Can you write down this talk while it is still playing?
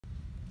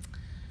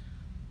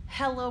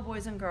Hello,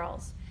 boys and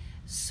girls.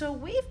 So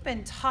we've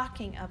been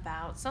talking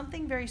about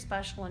something very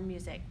special in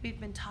music. We've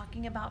been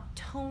talking about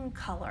tone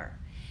color.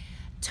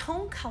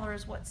 Tone color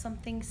is what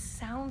something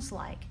sounds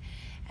like.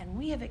 And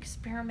we have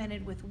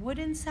experimented with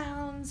wooden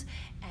sounds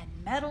and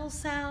metal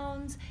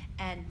sounds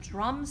and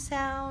drum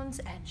sounds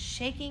and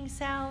shaking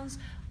sounds,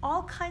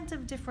 all kinds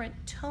of different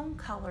tone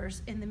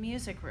colors in the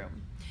music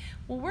room.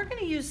 Well, we're going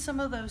to use some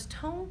of those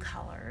tone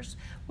colors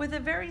with a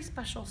very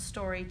special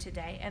story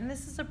today, and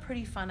this is a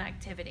pretty fun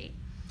activity.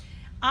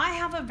 I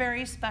have a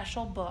very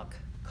special book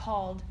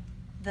called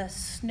The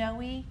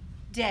Snowy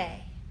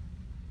Day.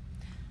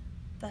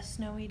 The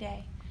Snowy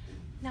Day.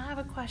 Now I have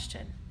a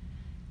question.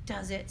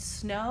 Does it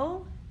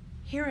snow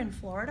here in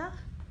Florida?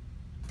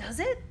 Does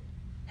it?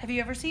 Have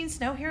you ever seen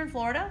snow here in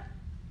Florida?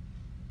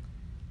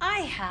 I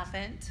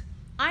haven't.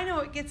 I know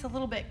it gets a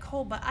little bit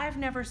cold, but I've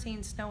never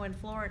seen snow in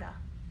Florida.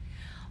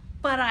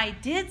 But I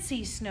did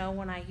see snow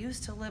when I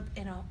used to live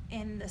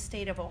in the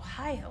state of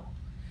Ohio.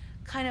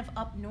 Kind of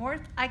up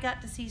north, I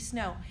got to see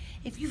snow.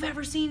 If you've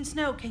ever seen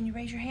snow, can you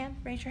raise your hand?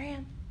 Raise your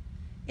hand.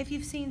 If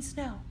you've seen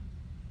snow.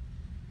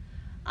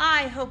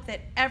 I hope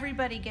that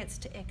everybody gets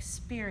to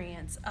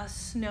experience a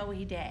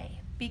snowy day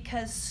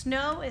because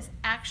snow is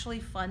actually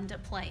fun to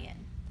play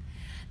in.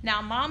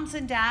 Now, moms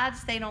and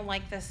dads, they don't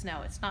like the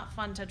snow. It's not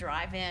fun to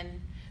drive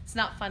in. It's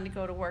not fun to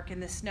go to work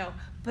in the snow,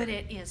 but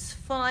it is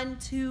fun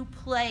to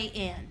play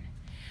in.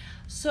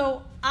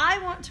 So I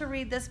want to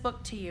read this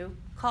book to you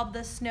called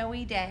The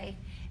Snowy Day,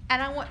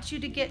 and I want you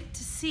to get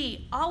to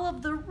see all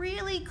of the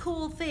really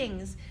cool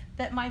things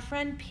that my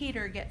friend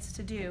Peter gets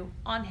to do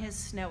on his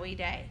snowy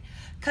day.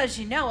 Because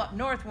you know up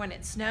north when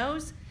it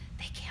snows,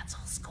 they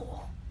cancel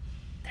school.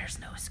 There's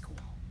no school.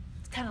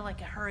 It's kind of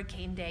like a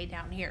hurricane day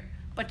down here,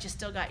 but you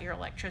still got your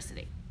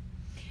electricity.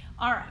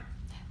 All right,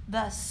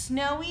 The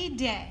Snowy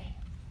Day.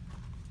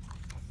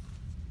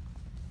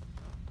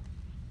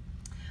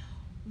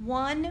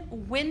 One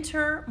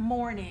winter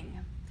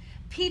morning,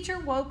 Peter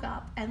woke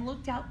up and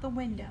looked out the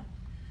window.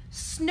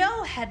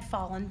 Snow had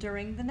fallen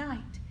during the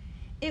night.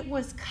 It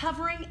was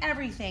covering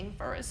everything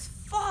for as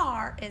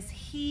far as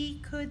he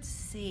could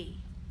see.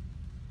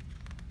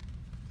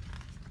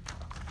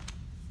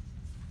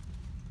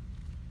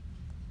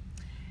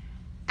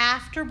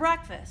 After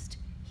breakfast,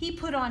 he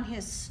put on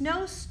his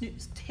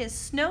snowsuit. A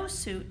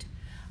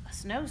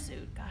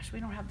snowsuit? Gosh, we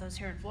don't have those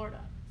here in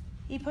Florida.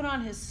 He put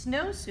on his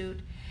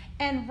snowsuit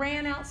and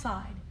ran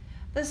outside.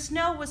 The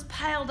snow was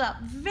piled up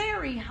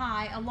very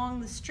high along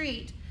the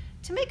street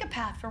to make a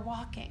path for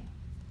walking.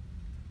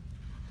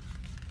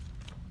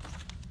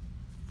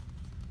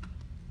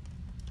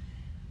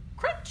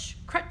 Crunch,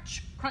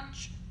 crunch,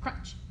 crunch,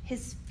 crunch.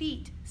 His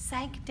feet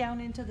sank down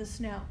into the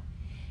snow.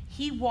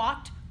 He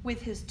walked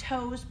with his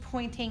toes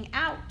pointing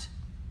out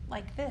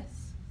like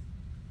this.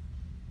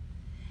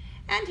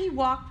 And he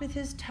walked with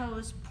his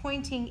toes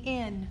pointing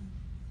in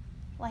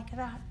like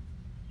that.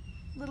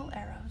 Little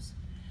arrows.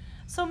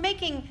 So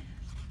making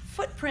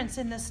footprints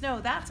in the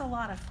snow, that's a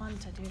lot of fun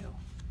to do.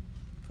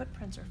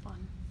 Footprints are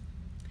fun.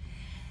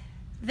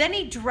 Then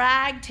he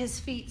dragged his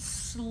feet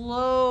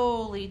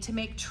slowly to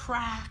make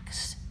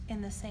tracks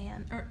in the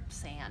sand.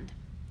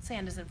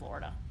 Sand is in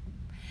Florida.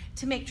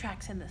 To make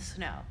tracks in the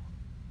snow.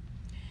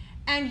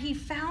 And he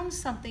found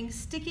something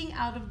sticking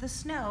out of the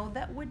snow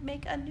that would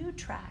make a new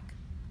track.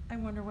 I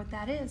wonder what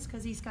that is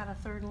because he's got a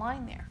third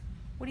line there.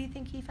 What do you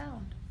think he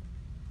found?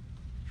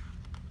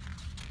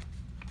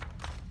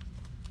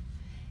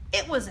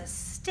 It was a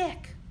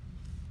stick.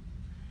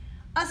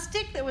 A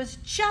stick that was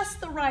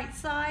just the right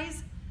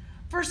size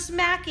for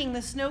smacking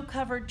the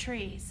snow-covered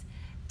trees,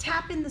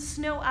 tapping the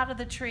snow out of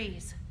the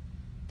trees.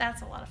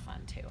 That's a lot of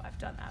fun too. I've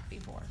done that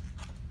before.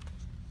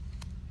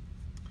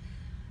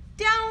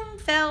 Down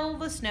fell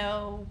the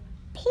snow,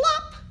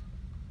 plop,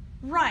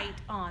 right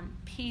on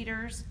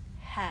Peter's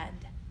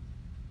head.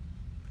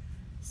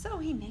 So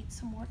he made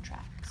some more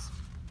tracks.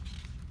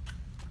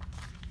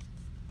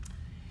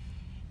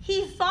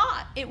 He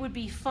thought it would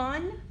be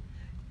fun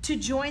to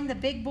join the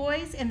big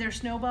boys in their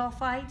snowball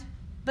fight,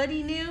 but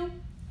he knew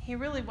he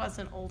really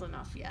wasn't old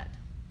enough yet.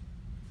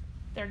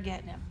 They're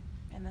getting him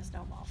in the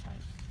snowball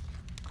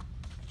fight.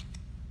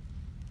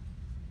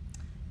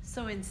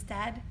 So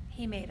instead,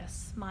 he made a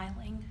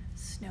smiling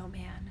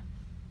snowman.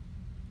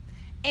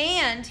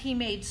 And he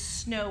made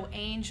snow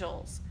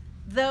angels.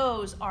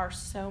 Those are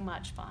so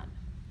much fun.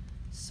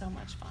 So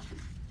much fun.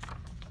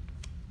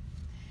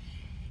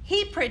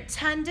 He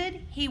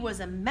pretended he was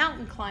a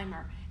mountain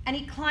climber, and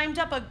he climbed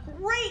up a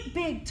great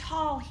big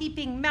tall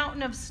heaping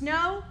mountain of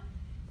snow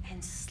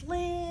and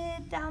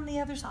slid down the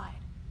other side.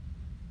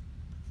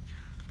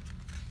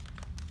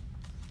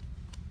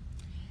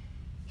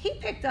 He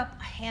picked up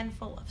a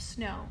handful of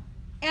snow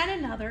and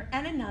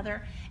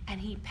another, and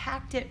he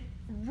packed it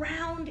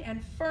round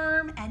and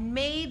firm and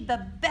made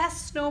the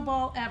best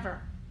snowball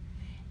ever.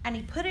 And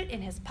he put it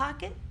in his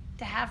pocket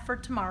to have for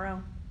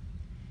tomorrow.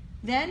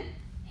 Then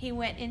he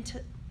went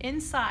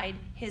inside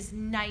his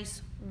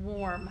nice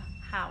warm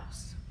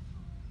house.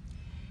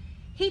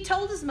 He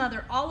told his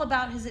mother all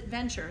about his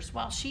adventures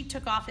while she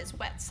took off his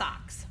wet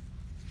socks.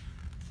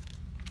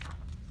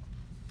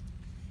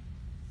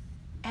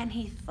 And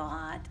he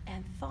thought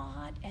and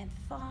thought and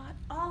thought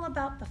all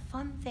about the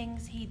fun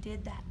things he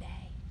did that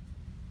day.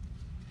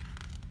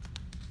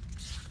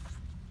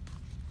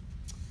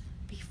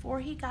 Before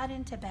he got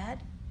into bed,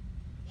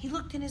 he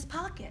looked in his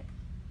pocket.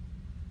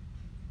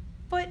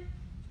 But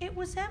it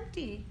was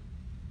empty.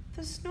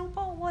 The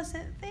snowball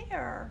wasn't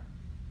there.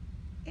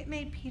 It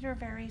made Peter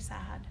very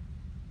sad.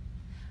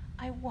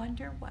 I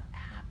wonder what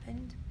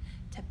happened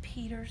to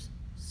Peter's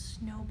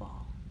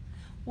snowball.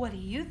 What do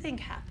you think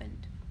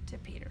happened to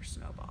Peter's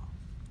snowball?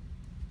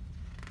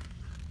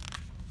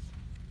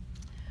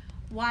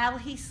 While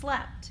he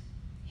slept,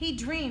 he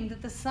dreamed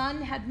that the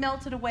sun had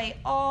melted away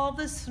all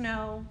the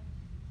snow.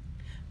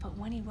 But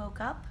when he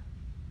woke up,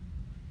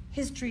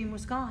 his dream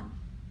was gone.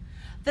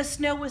 The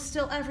snow was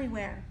still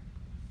everywhere,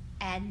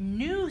 and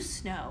new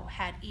snow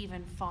had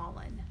even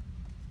fallen.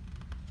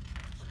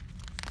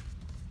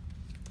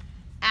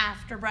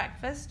 After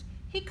breakfast,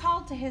 he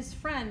called to his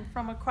friend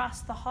from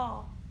across the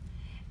hall,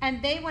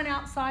 and they went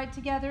outside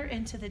together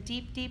into the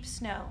deep, deep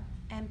snow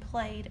and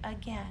played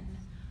again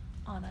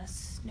on a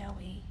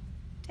snowy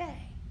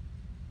day.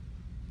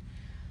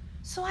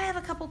 So I have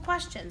a couple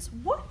questions.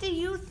 What do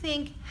you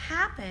think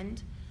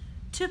happened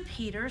to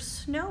Peter's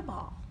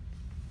snowball?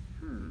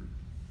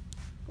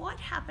 What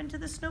happened to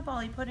the snowball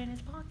he put in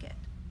his pocket?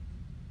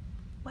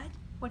 What?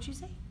 What'd you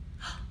say?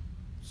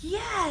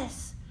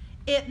 Yes,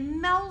 it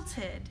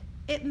melted.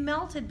 It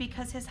melted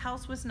because his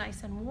house was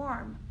nice and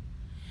warm,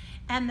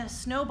 and the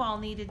snowball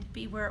needed to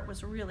be where it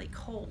was really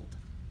cold.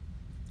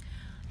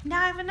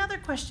 Now I have another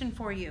question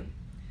for you.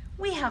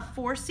 We have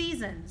 4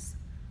 seasons.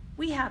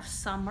 We have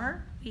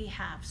summer, we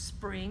have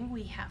spring,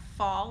 we have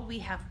fall, we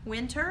have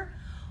winter.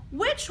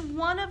 Which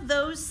one of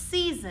those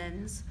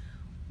seasons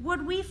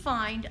would we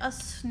find a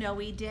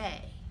snowy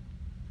day?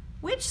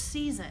 Which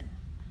season?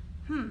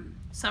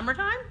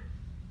 Summertime?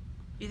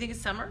 You think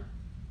it's summer?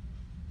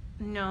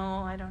 No,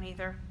 I don't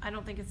either. I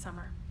don't think it's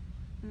summer.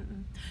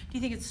 Do you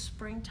think it's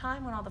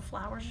springtime when all the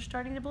flowers are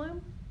starting to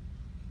bloom?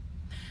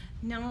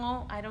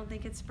 No, I don't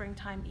think it's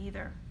springtime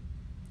either.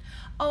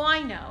 Oh,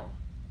 I know.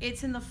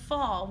 It's in the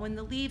fall when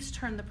the leaves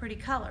turn the pretty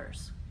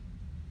colors.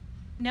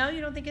 No,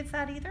 you don't think it's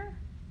that either?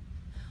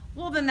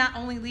 Well, then that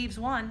only leaves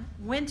one,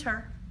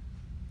 winter.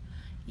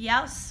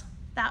 Yes,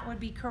 that would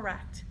be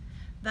correct.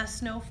 The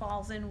snow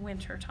falls in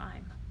winter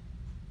time.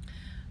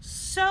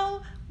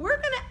 So we're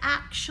going to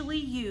actually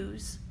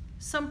use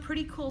some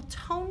pretty cool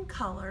tone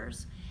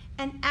colors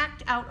and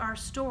act out our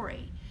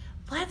story.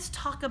 Let's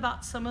talk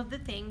about some of the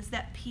things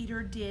that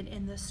Peter did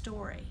in the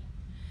story.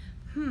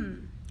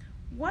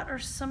 What are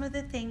some of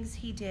the things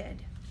he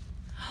did?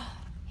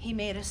 He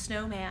made a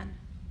snowman.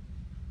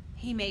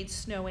 He made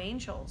snow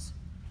angels.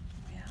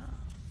 Yeah.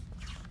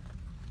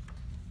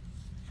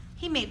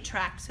 He made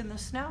tracks in the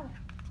snow.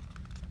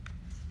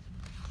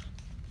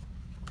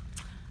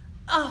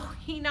 Oh,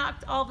 he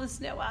knocked all the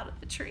snow out of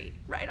the tree,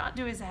 right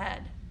onto his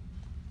head.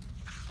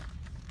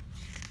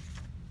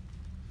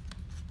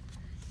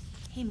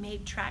 He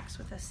made tracks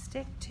with a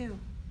stick too.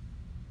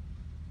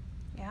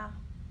 Yeah.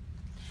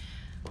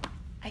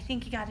 I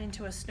think he got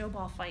into a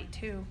snowball fight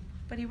too,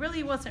 but he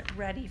really wasn't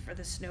ready for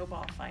the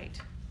snowball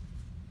fight.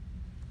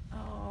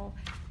 Oh,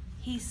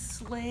 he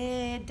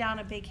slid down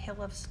a big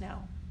hill of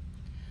snow.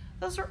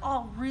 Those are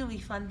all really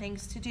fun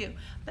things to do,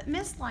 but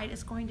Miss Light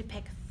is going to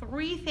pick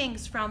 3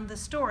 things from the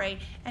story,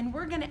 and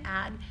we're going to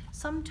add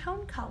some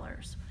tone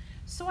colors.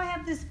 So I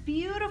have this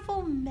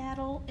beautiful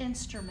metal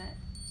instrument.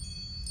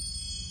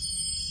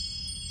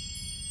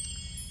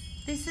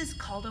 This is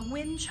called a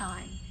wind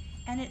chime,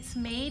 and it's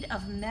made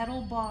of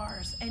metal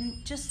bars,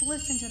 and just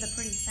listen to the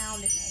pretty sound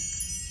it makes.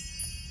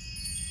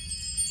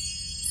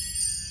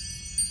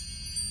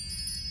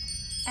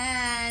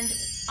 And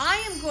I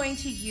am going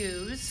to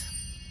use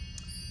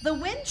the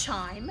wind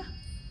chime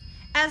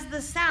as the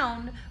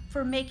sound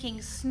for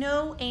making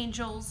snow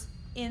angels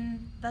in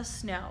the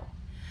snow.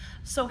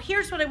 So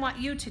here's what I want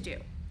you to do.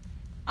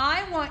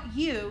 I want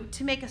you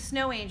to make a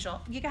snow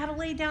angel. You gotta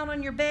lay down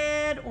on your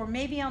bed or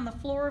maybe on the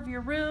floor of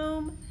your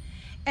room.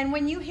 And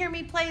when you hear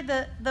me play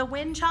the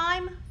wind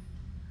chime,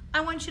 I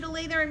want you to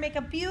lay there and make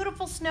a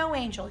beautiful snow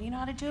angel. You know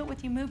how to do it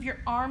with you move your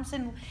arms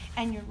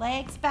and your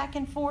legs back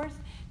and forth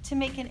to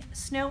make a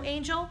snow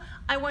angel?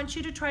 I want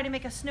you to try to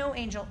make a snow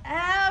angel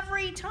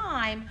every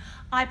time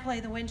I play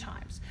the wind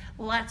chimes.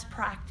 Let's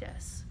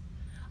practice.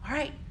 All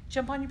right,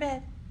 jump on your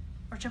bed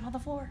or jump on the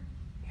floor.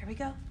 Here we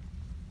go.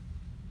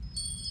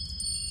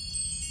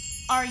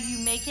 Are you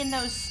making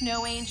those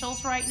snow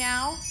angels right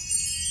now?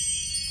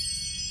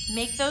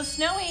 Make those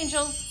snow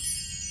angels.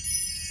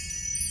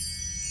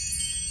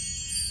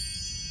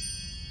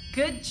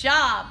 Good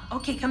job.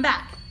 Okay, come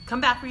back.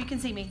 Come back where you can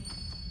see me.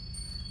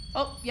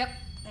 Oh, yep,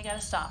 they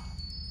gotta stop.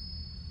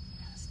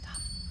 Stop.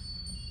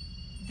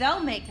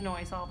 They'll make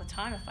noise all the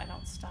time if I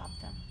don't stop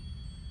them.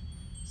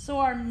 So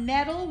our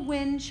metal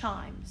wind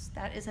chimes,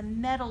 that is a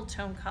metal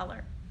tone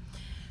color.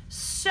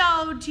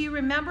 So do you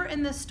remember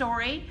in the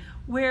story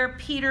where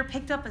Peter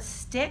picked up a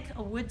stick,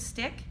 a wood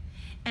stick,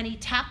 and he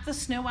tapped the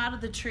snow out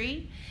of the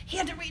tree? He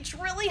had to reach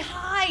really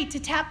high to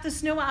tap the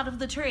snow out of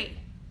the tree.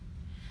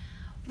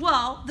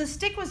 Well, the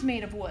stick was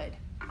made of wood,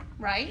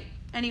 right?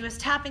 And he was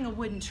tapping a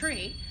wooden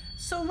tree.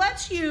 So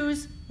let's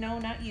use, no,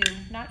 not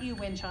you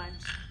wind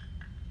chimes.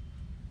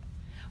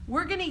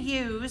 We're gonna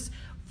use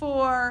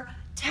for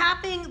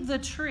tapping the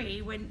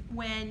tree,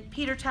 when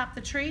Peter tapped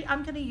the tree,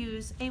 I'm gonna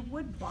use a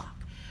wood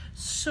block.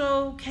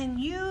 So can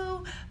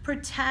you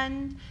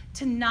pretend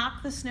to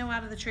knock the snow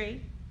out of the tree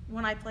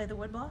when I play the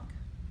wood block?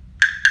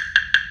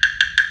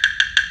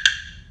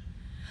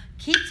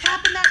 Keep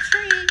tapping that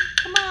tree,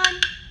 come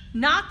on.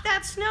 Knock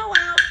that snow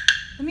out.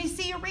 Let me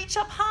see you reach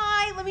up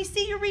high. Let me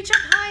see you reach up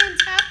high and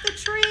tap the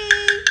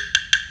tree.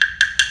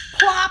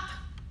 Plop.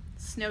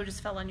 Snow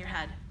just fell on your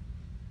head.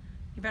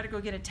 You better go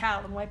get a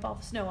towel and wipe all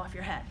the snow off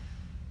your head.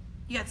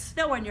 You got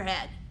snow on your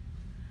head.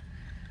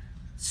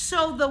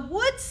 So the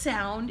wood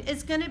sound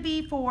is going to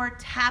be for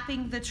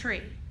tapping the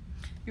tree.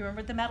 You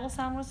remember what the metal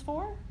sound was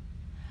for?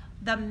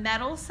 The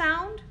metal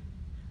sound,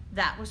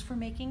 that was for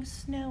making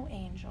snow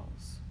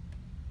angels.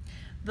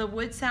 The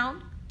wood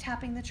sound,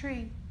 tapping the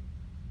tree.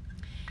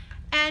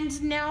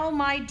 And now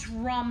my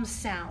drum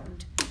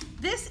sound.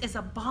 This is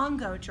a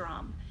bongo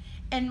drum.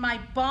 And my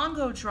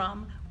bongo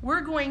drum, we're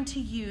going to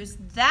use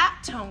that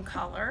tone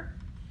color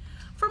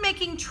for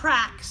making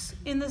tracks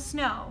in the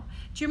snow.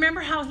 Do you remember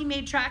how he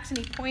made tracks and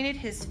he pointed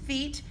his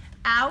feet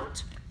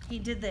out? He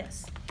did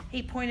this.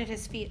 He pointed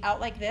his feet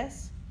out like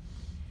this.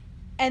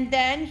 And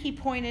then he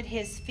pointed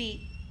his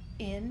feet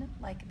in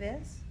like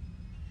this.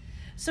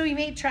 So he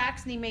made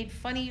tracks and he made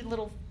funny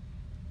little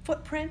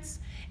footprints,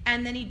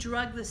 and then he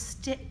drug the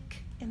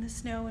stick in the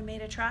snow and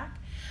made a track.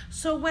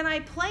 So when I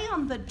play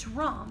on the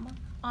drum,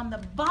 on the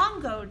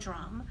bongo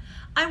drum,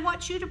 I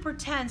want you to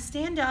pretend,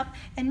 stand up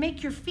and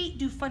make your feet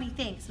do funny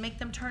things. Make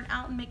them turn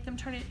out and make them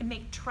turn in and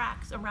make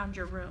tracks around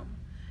your room.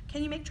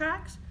 Can you make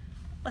tracks?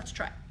 Let's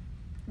try.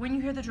 When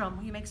you hear the drum,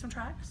 will you make some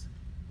tracks?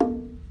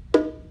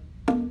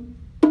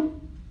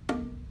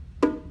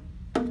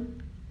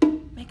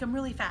 Make them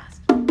really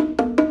fast.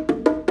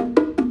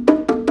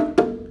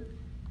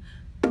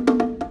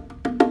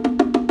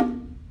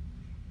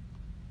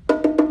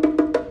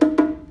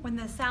 When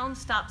the sound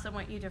stops, I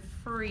want you to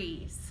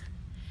freeze.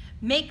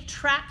 Make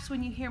tracks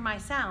when you hear my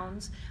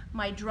sounds,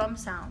 my drum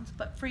sounds,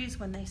 but freeze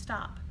when they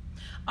stop.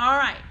 All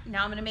right,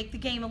 now I'm gonna make the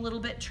game a little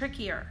bit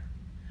trickier.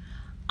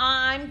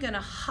 I'm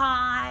gonna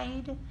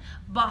hide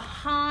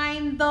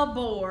behind the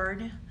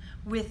board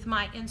with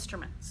my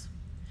instruments.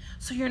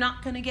 So you're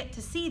not gonna get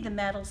to see the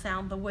metal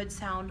sound, the wood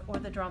sound, or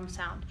the drum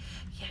sound.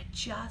 You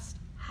just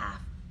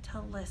have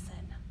to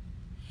listen.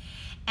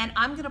 And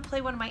I'm gonna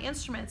play one of my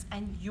instruments,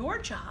 and your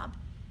job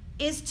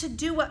is to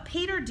do what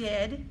Peter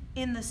did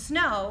in the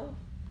snow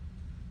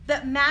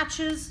that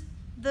matches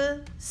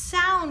the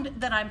sound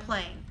that I'm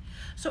playing.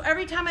 So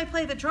every time I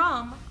play the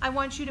drum, I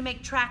want you to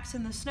make tracks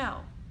in the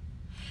snow.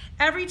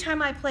 Every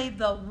time I play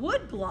the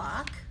wood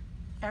block,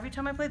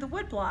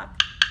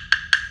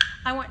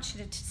 I want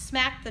you to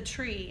smack the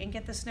tree and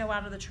get the snow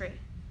out of the tree.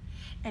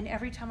 And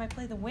every time I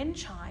play the wind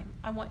chime,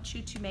 I want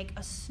you to make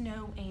a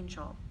snow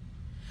angel.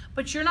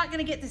 But you're not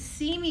gonna get to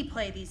see me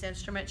play these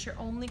instruments, you're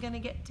only gonna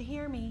get to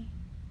hear me.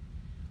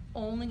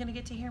 Only gonna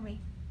get to hear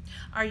me.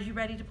 Are you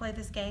ready to play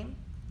this game?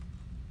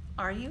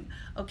 Are you?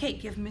 Okay,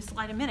 give Miss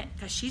Light a minute,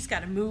 because she's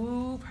gotta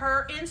move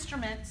her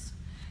instruments,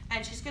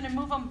 and she's gonna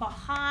move them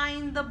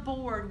behind the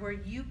board where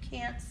you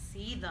can't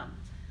see them.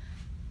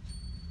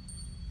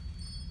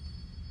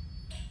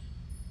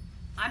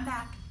 I'm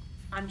back.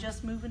 I'm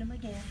just moving them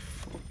again.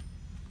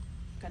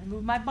 Gotta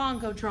move my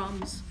bongo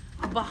drums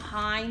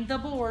behind the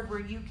board where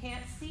you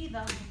can't see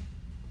them.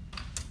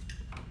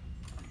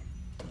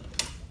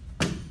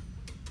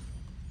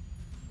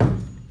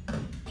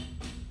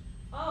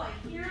 Oh, I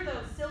hear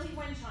those silly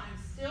wind chimes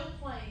still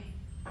playing.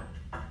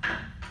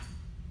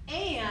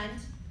 And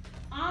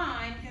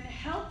I'm gonna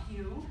help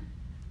you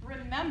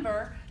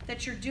remember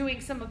that you're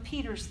doing some of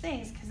Peter's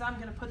things, because I'm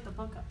gonna put the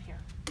book up here.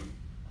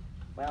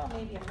 Well,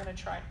 maybe I'm gonna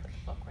try to put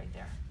the book right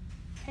there.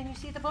 Can you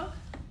see the book?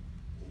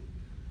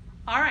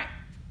 All right,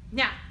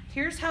 now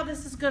here's how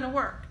this is gonna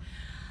work.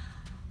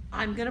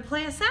 I'm gonna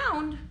play a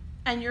sound,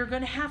 and you're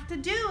gonna have to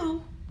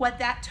do what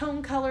that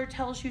tone color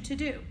tells you to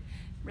do.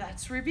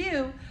 Let's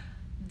review.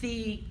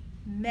 The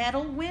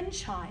metal wind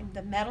chime,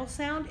 the metal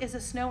sound, is a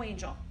snow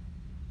angel.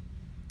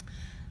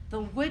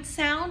 The wood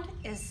sound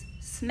is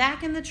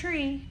smacking the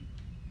tree.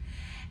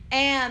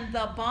 And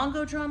the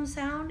bongo drum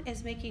sound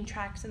is making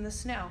tracks in the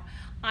snow.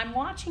 I'm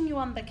watching you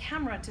on the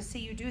camera to see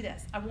you do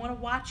this. I want to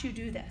watch you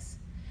do this.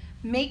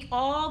 Make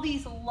all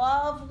these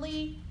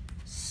lovely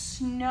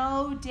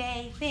snow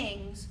day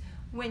things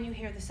when you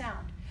hear the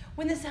sound.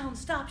 When the sound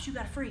stops, you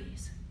gotta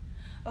freeze.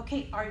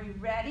 Okay, are you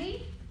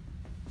ready?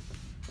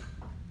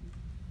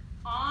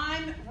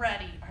 I'm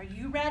ready. Are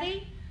you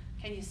ready?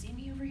 Can you see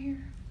me over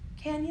here?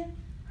 Can you?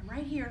 I'm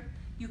right here.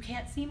 You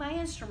can't see my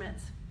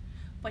instruments,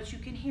 but you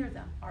can hear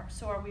them.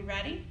 So are we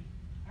ready?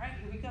 All right,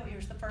 here we go.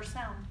 Here's the first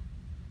sound.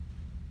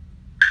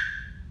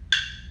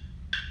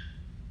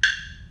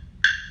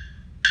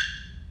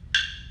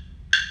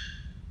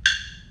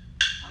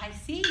 I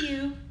see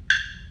you.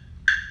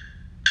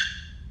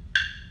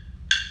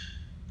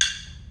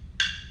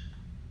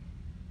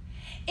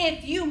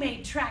 If you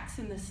made tracks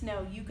in the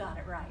snow, you got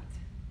it right.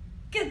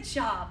 Good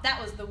job. That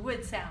was the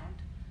wood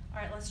sound.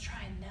 All right, let's try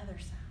another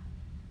sound.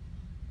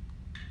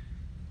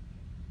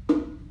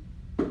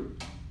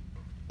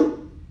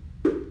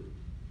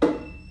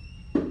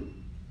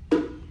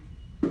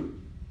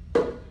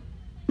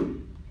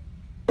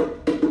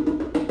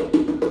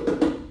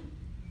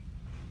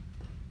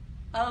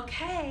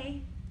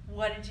 Okay,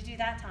 what did you do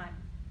that time?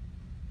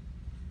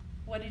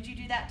 What did you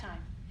do that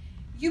time?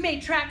 You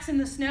made tracks in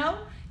the snow?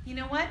 You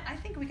know what? I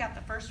think we got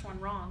the first one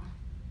wrong.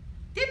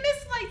 Did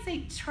Miss Light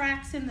say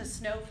tracks in the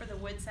snow for the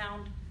wood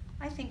sound?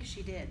 I think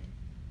she did.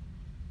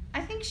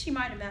 I think she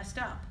might have messed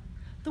up.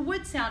 The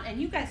wood sound,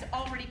 and you guys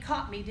already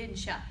caught me,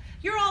 didn't you?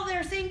 You're all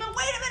there saying, but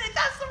wait a minute,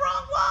 that's the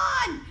wrong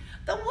one.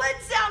 The wood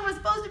sound was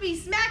supposed to be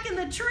smacking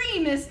the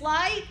tree, Miss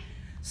Light.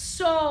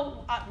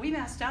 So we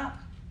messed up.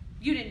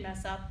 You didn't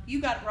mess up.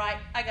 You got it right.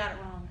 I got it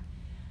wrong.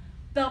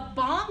 The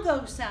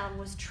bongo sound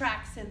was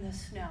tracks in the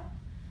snow.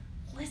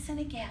 Listen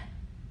again.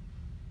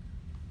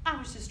 I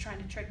was just trying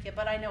to trick you,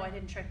 but I know I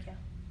didn't trick you.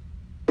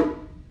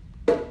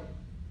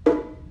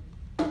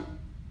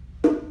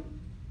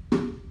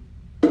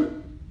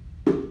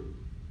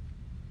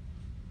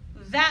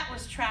 That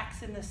was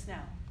tracks in the snow.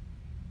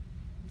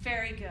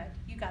 Very good.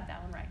 You got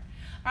that one right.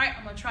 All right,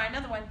 I'm going to try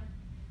another one.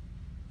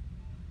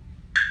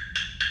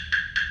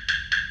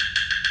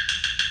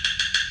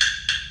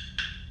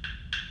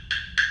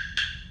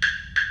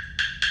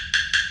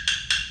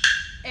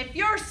 If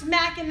you're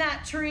smacking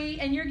that tree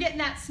and you're getting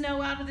that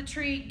snow out of the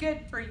tree, good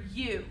for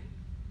you.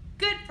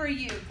 Good for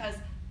you, because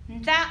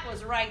that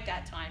was right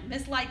that time.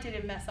 Miss Light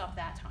didn't mess up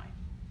that time.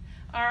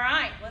 All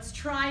right, let's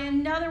try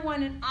another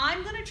one, and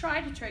I'm going to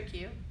try to trick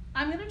you.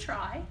 I'm going to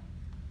try.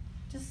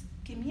 Just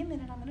give me a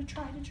minute. I'm going to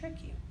try to trick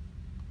you.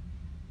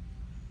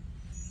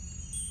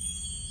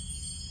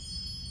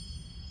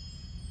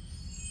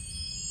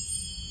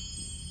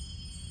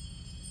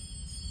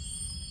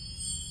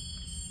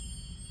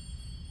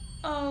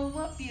 Oh,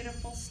 what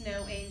beautiful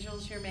snow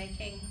angels you're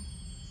making.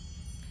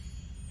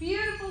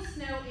 Beautiful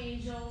snow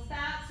angels.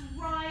 That's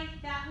right.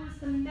 That was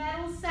the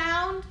metal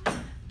sound.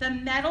 The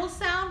metal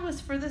sound was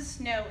for the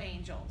snow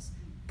angels.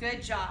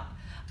 Good job.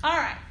 All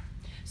right.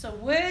 So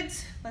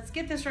woods, let's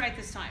get this right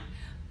this time.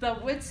 The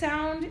wood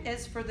sound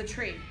is for the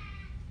tree.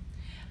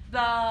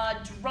 The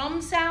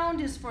drum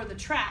sound is for the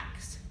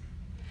tracks.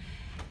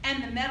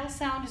 And the metal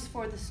sound is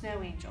for the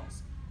snow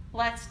angels.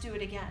 Let's do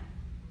it again.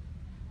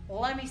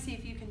 Let me see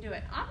if you can do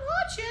it. I'm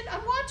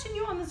watching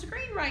you on the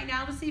screen right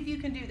now to see if you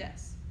can do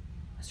this.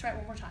 Let's try it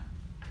one more time.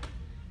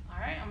 All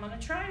right, I'm going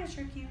to try to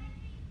trick you.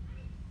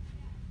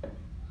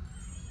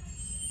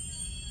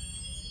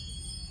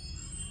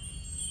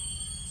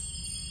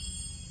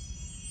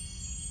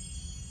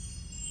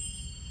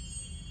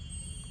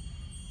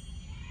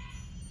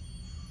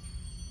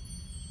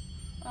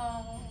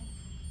 Oh,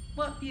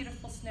 what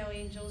beautiful snow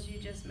angels you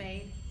just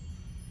made.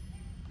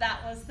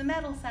 That was the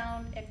metal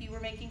sound. If you were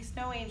making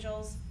snow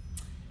angels,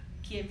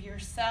 give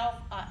yourself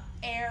an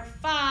air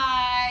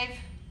 5.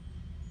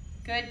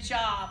 Good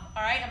job.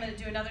 All right, I'm going to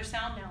do another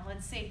sound now.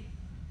 Let's see.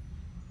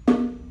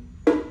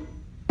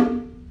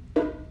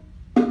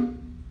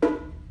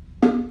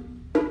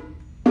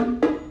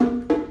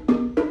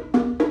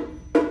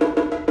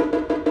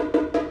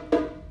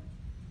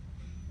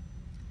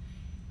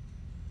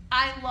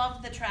 I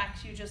love the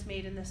tracks you just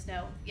made in the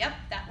snow. Yep,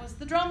 that was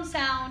the drum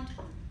sound.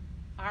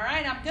 All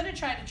right, I'm going to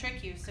try to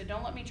trick you, so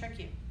don't let me trick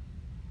you.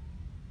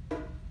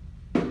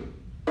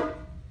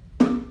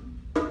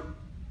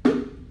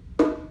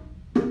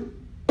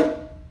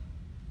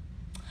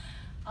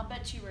 I'll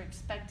bet you were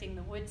expecting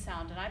the wood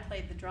sound, and I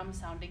played the drum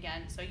sound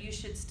again, so you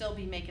should still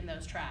be making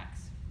those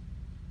tracks.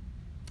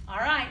 All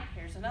right,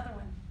 here's another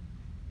one.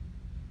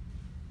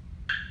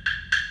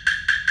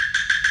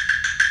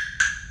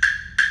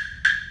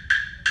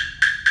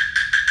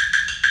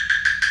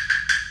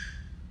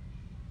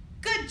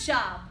 Good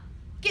job.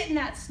 Getting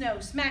that snow,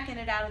 smacking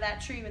it out of that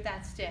tree with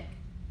that stick.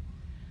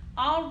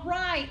 All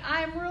right,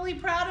 I'm really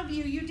proud of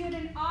you. You did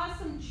an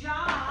awesome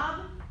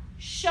job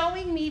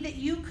showing me that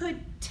you could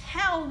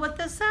tell what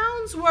the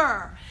sounds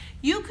were.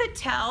 You could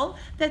tell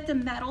that the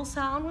metal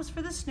sound was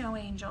for the snow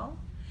angel,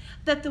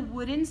 that the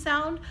wooden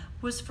sound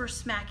was for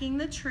smacking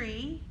the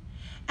tree,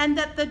 and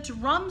that the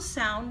drum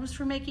sound was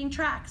for making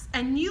tracks.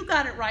 And you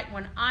got it right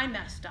when I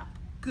messed up.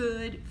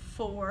 Good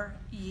for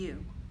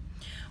you.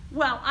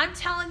 Well, I'm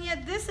telling you,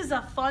 this is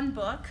a fun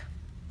book.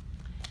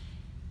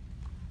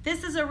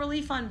 This is a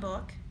really fun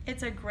book.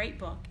 It's a great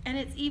book, and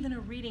it's even a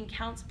reading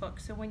counts book.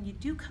 So when you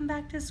do come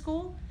back to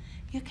school,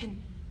 you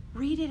can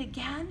read it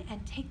again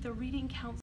and take the reading counts